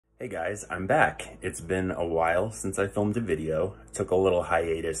Hey guys, I'm back. It's been a while since I filmed a video. Took a little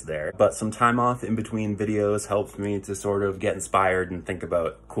hiatus there, but some time off in between videos helps me to sort of get inspired and think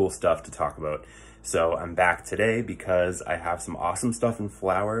about cool stuff to talk about. So I'm back today because I have some awesome stuff in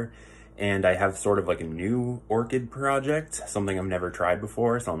flower and I have sort of like a new orchid project, something I've never tried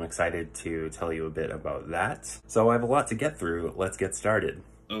before, so I'm excited to tell you a bit about that. So I have a lot to get through. Let's get started.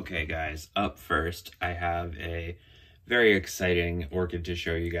 Okay guys, up first, I have a very exciting orchid to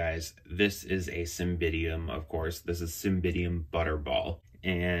show you guys. This is a Cymbidium, of course. This is Cymbidium Butterball.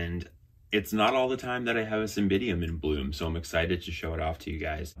 And it's not all the time that I have a Cymbidium in bloom, so I'm excited to show it off to you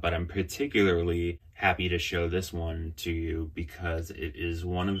guys. But I'm particularly happy to show this one to you because it is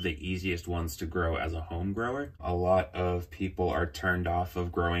one of the easiest ones to grow as a home grower. A lot of people are turned off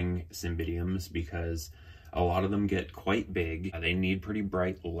of growing Cymbidiums because a lot of them get quite big. They need pretty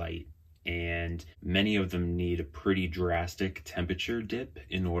bright light, and many of them need a pretty drastic temperature dip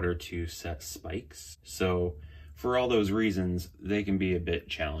in order to set spikes. So for all those reasons, they can be a bit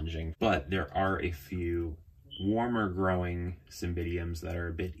challenging, but there are a few warmer growing Cymbidiums that are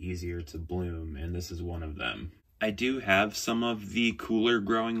a bit easier to bloom, and this is one of them. I do have some of the cooler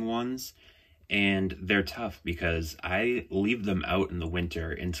growing ones, and they're tough because I leave them out in the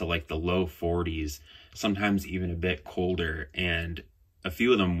winter into like the low 40s, sometimes even a bit colder, and a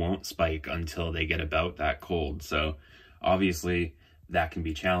few of them won't spike until they get about that cold. So obviously that can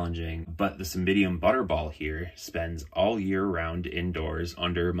be challenging, but the Cymbidium Butterball here spends all year round indoors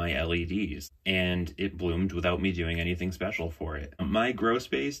under my LEDs, and it bloomed without me doing anything special for it. My grow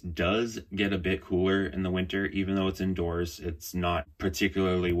space does get a bit cooler in the winter, even though it's indoors. It's not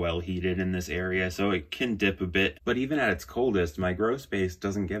particularly well heated in this area, so it can dip a bit, but even at its coldest, my grow space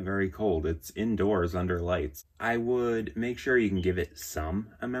doesn't get very cold. It's indoors under lights. I would make sure you can give it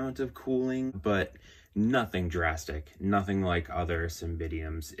some amount of cooling, but nothing drastic, nothing like other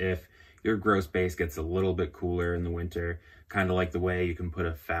Cymbidiums. If your grow space gets a little bit cooler in the winter, kind of like the way you can put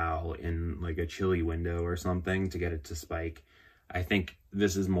a fowl in like a chilly window or something to get it to spike, I think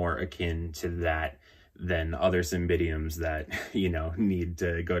this is more akin to that than other Cymbidiums that, you know, need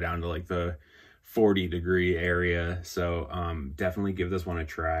to go down to like the 40-degree area. So definitely give this one a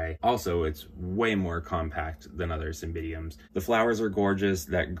try. Also, it's way more compact than other Cymbidiums. The flowers are gorgeous.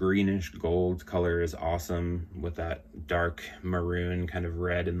 That greenish gold color is awesome with that dark maroon kind of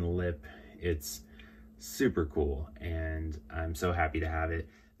red in the lip. It's super cool, and I'm so happy to have it.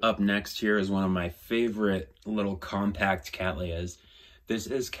 Up next here is one of my favorite little compact Cattleyas. This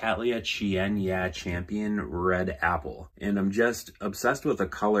is Cattleya Chien Ya Champion Red Apple, and I'm just obsessed with the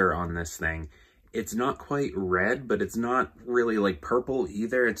color on this thing. It's not quite red, but it's not really like purple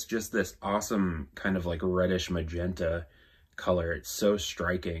either. It's just this awesome kind of like reddish magenta color. It's so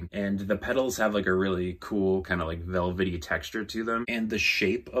striking. And the petals have like a really cool kind of like velvety texture to them. And the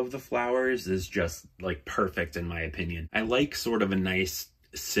shape of the flowers is just like perfect in my opinion. I like sort of a nice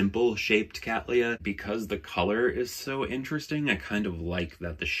simple shaped Cattleya because the color is so interesting. I kind of like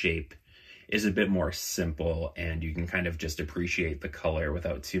that the shape is a bit more simple and you can kind of just appreciate the color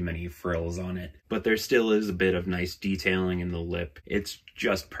without too many frills on it. But there still is a bit of nice detailing in the lip. It's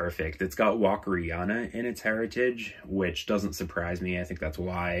just perfect. It's got Walkeriana in its heritage, which doesn't surprise me. I think that's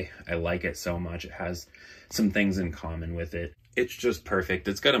why I like it so much. It has some things in common with it. It's just perfect.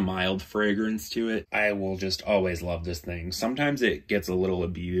 It's got a mild fragrance to it. I will just always love this thing. Sometimes it gets a little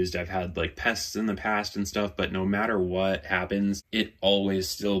abused. I've had like pests in the past and stuff, but no matter what happens, it always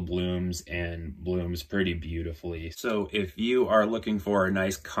still blooms and blooms pretty beautifully. So if you are looking for a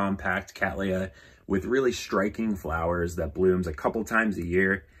nice compact Cattleya with really striking flowers that blooms a couple times a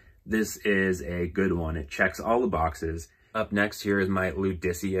year, this is a good one. It checks all the boxes. Up next here is my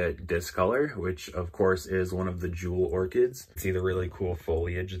Ludicea Discolor, which of course is one of the jewel orchids. See the really cool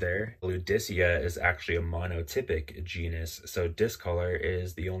foliage there? Ludicea is actually a monotypic genus, so Discolor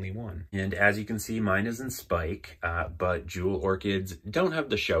is the only one. And as you can see, mine is in spike, but jewel orchids don't have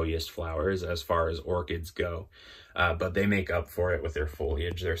the showiest flowers as far as orchids go. But they make up for it with their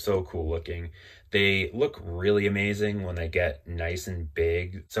foliage. They're so cool looking. They look really amazing when they get nice and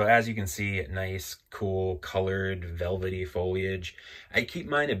big. So as you can see, nice, cool, colored, velvety foliage. I keep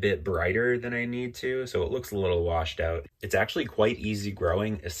mine a bit brighter than I need to, so it looks a little washed out. It's actually quite easy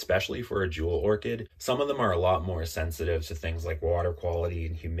growing, especially for a jewel orchid. Some of them are a lot more sensitive to things like water quality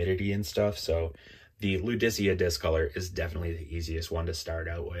and humidity and stuff, so the Ludicea Discolor is definitely the easiest one to start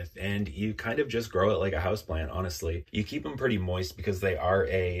out with, and you kind of just grow it like a houseplant, honestly. You keep them pretty moist because they are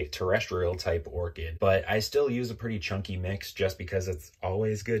a terrestrial type orchid, but I still use a pretty chunky mix just because it's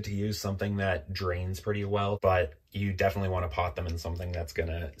always good to use something that drains pretty well. But you definitely want to pot them in something that's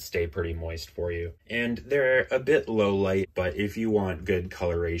gonna stay pretty moist for you. And they're a bit low light, but if you want good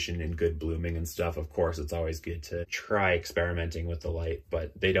coloration and good blooming and stuff, of course, it's always good to try experimenting with the light,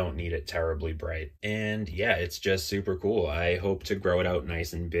 but they don't need it terribly bright. And yeah, it's just super cool. I hope to grow it out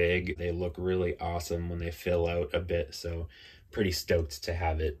nice and big. They look really awesome when they fill out a bit, so pretty stoked to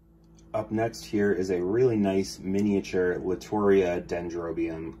have it. Up next here is a really nice miniature Latoria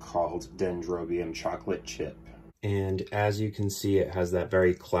dendrobium called Dendrobium Chocolate Chip. And as you can see, it has that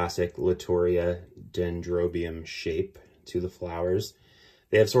very classic Latoria dendrobium shape to the flowers.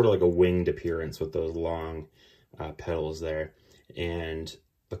 They have sort of like a winged appearance with those long petals there. And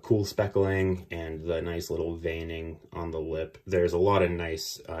the cool speckling and the nice little veining on the lip. There's a lot of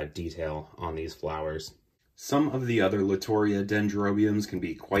nice detail on these flowers. Some of the other Latoria dendrobiums can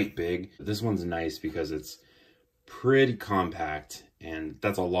be quite big. This one's nice because it's pretty compact, and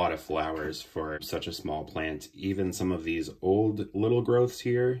that's a lot of flowers for such a small plant. Even some of these old little growths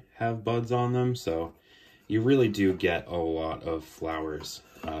here have buds on them, so you really do get a lot of flowers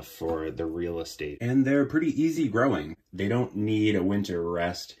for the real estate. And they're pretty easy growing. They don't need a winter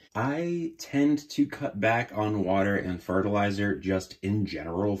rest. I tend to cut back on water and fertilizer just in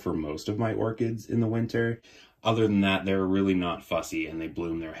general for most of my orchids in the winter. Other than that, they're really not fussy and they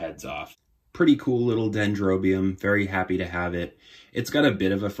bloom their heads off. Pretty cool little dendrobium, very happy to have it. It's got a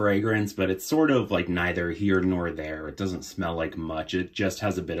bit of a fragrance, but it's sort of like neither here nor there. It doesn't smell like much. It just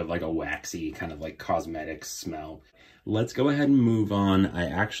has a bit of like a waxy kind of like cosmetics smell. Let's go ahead and move on. I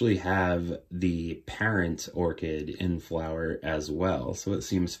actually have the parent orchid in flower as well, so it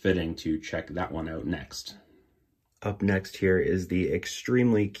seems fitting to check that one out next. Up next here is the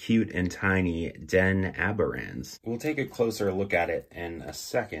extremely cute and tiny Den Aberrans. We'll take a closer look at it in a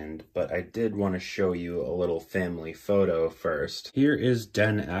second, but I did want to show you a little family photo first. Here is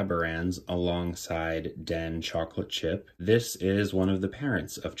Den Aberrans alongside Den Chocolate Chip. This is one of the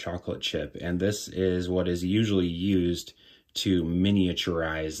parents of Chocolate Chip, and this is what is usually used to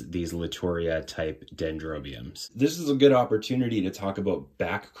miniaturize these Latoria type dendrobiums. This is a good opportunity to talk about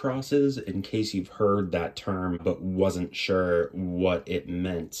back crosses in case you've heard that term but wasn't sure what it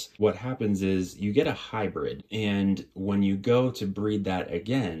meant. What happens is you get a hybrid, and when you go to breed that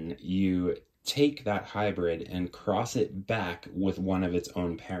again, you take that hybrid and cross it back with one of its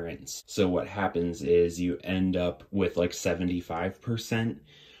own parents. So what happens is you end up with like 75%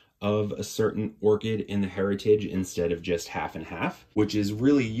 of a certain orchid in the heritage instead of just half and half, which is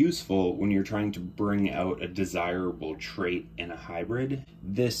really useful when you're trying to bring out a desirable trait in a hybrid.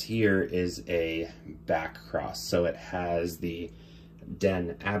 This here is a back cross, so it has the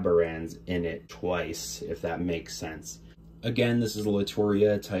Den Aberrans in it twice, if that makes sense. Again, this is a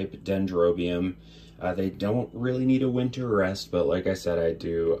Latoria type dendrobium. They don't really need a winter rest, but like I said, I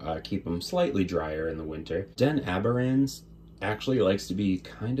do keep them slightly drier in the winter. Den Aberrans actually likes to be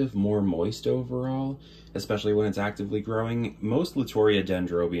kind of more moist overall, especially when it's actively growing. Most Latoria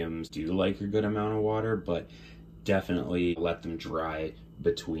dendrobiums do like a good amount of water, but definitely let them dry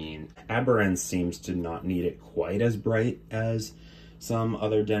between. Aberrans seems to not need it quite as bright as some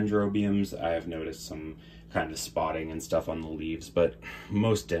other dendrobiums. I have noticed some kind of spotting and stuff on the leaves, but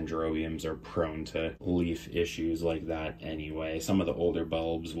most dendrobiums are prone to leaf issues like that anyway. Some of the older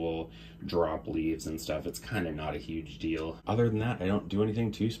bulbs will drop leaves and stuff. It's kind of not a huge deal. Other than that, I don't do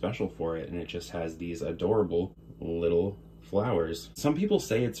anything too special for it, and it just has these adorable little flowers. Some people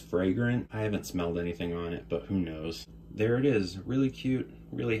say it's fragrant. I haven't smelled anything on it, but who knows. There it is, really cute,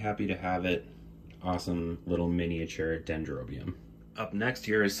 really happy to have it. Awesome little miniature dendrobium. Up next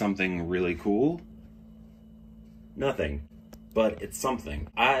here is something really cool. Nothing, but it's something.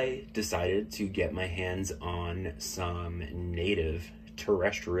 I decided to get my hands on some native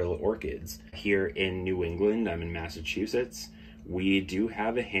terrestrial orchids. Here in New England, I'm in Massachusetts, we do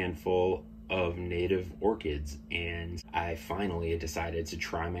have a handful of native orchids, and I finally decided to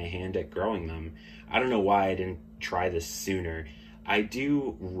try my hand at growing them. I don't know why I didn't try this sooner. I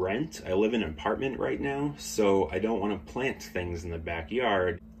do rent. I live in an apartment right now, so I don't want to plant things in the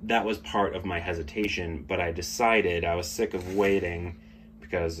backyard. That was part of my hesitation, but I decided I was sick of waiting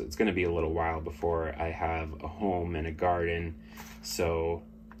because it's going to be a little while before I have a home and a garden, so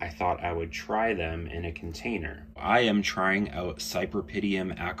I thought I would try them in a container. I am trying out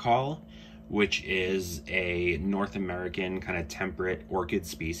Cypripedium acol, which is a North American kind of temperate orchid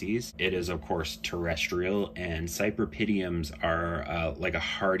species. It is, of course, terrestrial, and Cypripediums are like a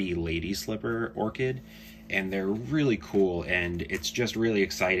hardy lady slipper orchid, and they're really cool, and it's just really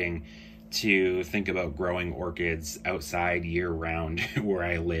exciting to think about growing orchids outside year-round where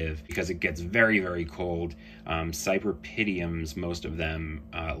I live because it gets very, very cold. Cypripediums, most of them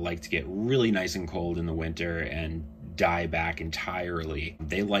like to get really nice and cold in the winter and die back entirely.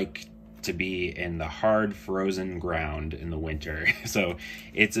 They like to be in the hard frozen ground in the winter, so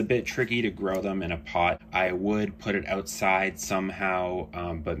it's a bit tricky to grow them in a pot. I would put it outside somehow,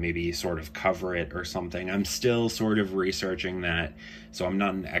 but maybe sort of cover it or something. I'm still sort of researching that, so I'm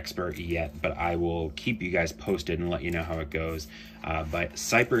not an expert yet, but I will keep you guys posted and let you know how it goes. But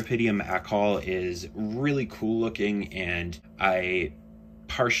Cypripedium acol is really cool looking, and I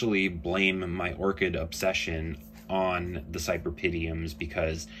partially blame my orchid obsession on the Cypripediums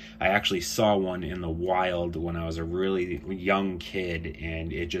because I actually saw one in the wild when I was a really young kid,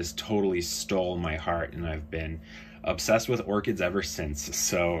 and it just totally stole my heart, and I've been obsessed with orchids ever since.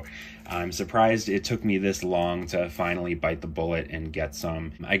 So I'm surprised it took me this long to finally bite the bullet and get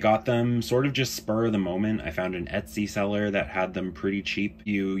some. I got them sort of just spur of the moment. I found an Etsy seller that had them pretty cheap.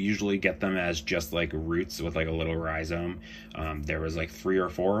 You usually get them as just like roots with like a little rhizome. There was like 3 or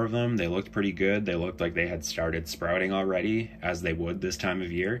 4 of them. They looked pretty good. They looked like they had started sprouting already, as they would this time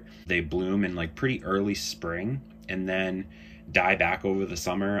of year. They bloom in like pretty early spring and then die back over the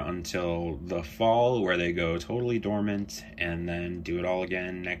summer until the fall, where they go totally dormant and then do it all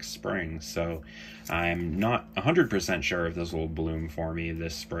again next spring. So I'm not 100% sure if this will bloom for me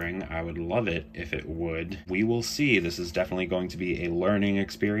this spring. I would love it if it would. We will see. This is definitely going to be a learning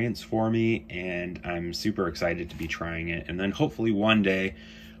experience for me, and I'm super excited to be trying it. And then hopefully one day,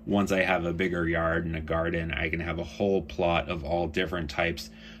 once I have a bigger yard and a garden, I can have a whole plot of all different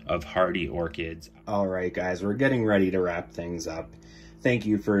types of hardy orchids. All right, guys, we're getting ready to wrap things up. Thank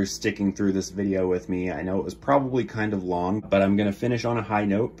you for sticking through this video with me. I know it was probably kind of long, but I'm gonna finish on a high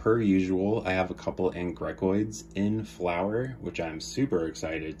note per usual. I have a couple Angrecoids in flower, which I'm super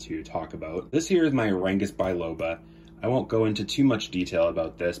excited to talk about. This here is my Rangus biloba. I won't go into too much detail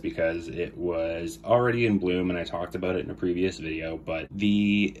about this because it was already in bloom and I talked about it in a previous video, but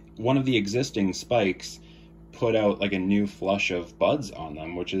one of the existing spikes put out like a new flush of buds on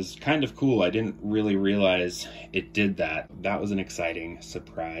them, which is kind of cool. I didn't really realize it did that. That was an exciting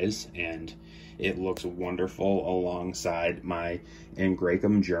surprise, and it looks wonderful alongside my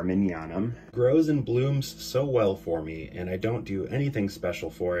Angraecum germanianum. Grows and blooms so well for me, and I don't do anything special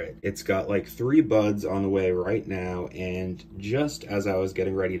for it. It's got like 3 buds on the way right now, and just as I was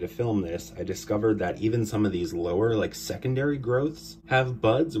getting ready to film this, I discovered that even some of these lower, like secondary growths have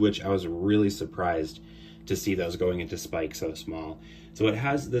buds, which I was really surprised to see those going into spike so small. So it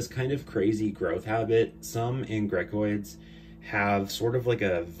has this kind of crazy growth habit. Some Angrecoids have sort of like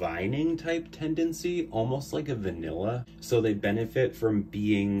a vining type tendency, almost like a vanilla. So they benefit from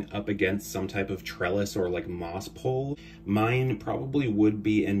being up against some type of trellis or like moss pole. Mine probably would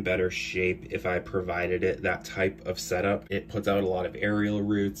be in better shape if I provided it that type of setup. It puts out a lot of aerial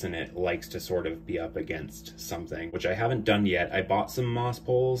roots and it likes to sort of be up against something, which I haven't done yet. I bought some moss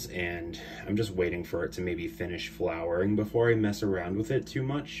poles and I'm just waiting for it to maybe finish flowering before I mess around with it too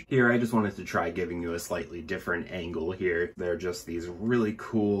much. Here, I just wanted to try giving you a slightly different angle here. They're just these really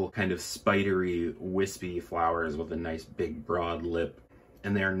cool kind of spidery, wispy flowers with a nice big broad lip.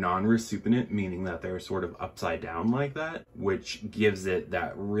 And they're non-recuperant, meaning that they're sort of upside down like that, which gives it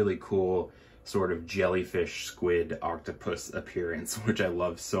that really cool sort of jellyfish, squid, octopus appearance, which I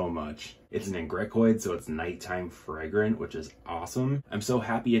love so much. It's an Angrecoid, so it's nighttime fragrant, which is awesome. I'm so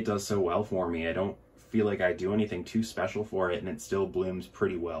happy it does so well for me. I don't feel like I do anything too special for it, and it still blooms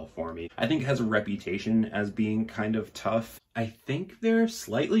pretty well for me. I think it has a reputation as being kind of tough. I think they're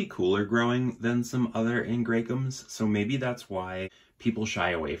slightly cooler growing than some other Angreacums, so maybe that's why people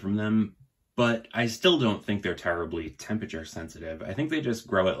shy away from them, but I still don't think they're terribly temperature sensitive. I think they just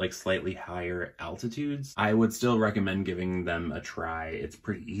grow at like slightly higher altitudes. I would still recommend giving them a try. It's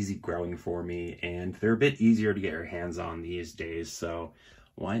pretty easy growing for me, and they're a bit easier to get your hands on these days, so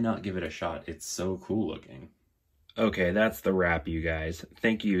why not give it a shot? It's so cool looking. Okay, that's the wrap, you guys.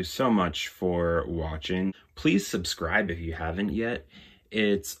 Thank you so much for watching. Please subscribe if you haven't yet.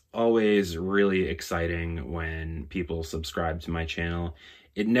 It's always really exciting when people subscribe to my channel.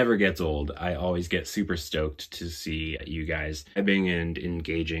 It never gets old. I always get super stoked to see you guys subscribing and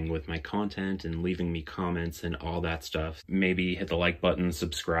engaging with my content and leaving me comments and all that stuff. Maybe hit the like button,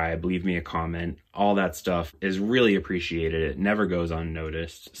 subscribe, leave me a comment. All that stuff is really appreciated. It never goes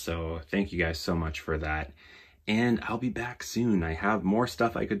unnoticed. So thank you guys so much for that. And I'll be back soon. I have more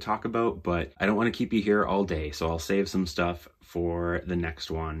stuff I could talk about, but I don't want to keep you here all day. So I'll save some stuff for the next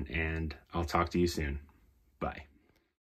one, and I'll talk to you soon. Bye.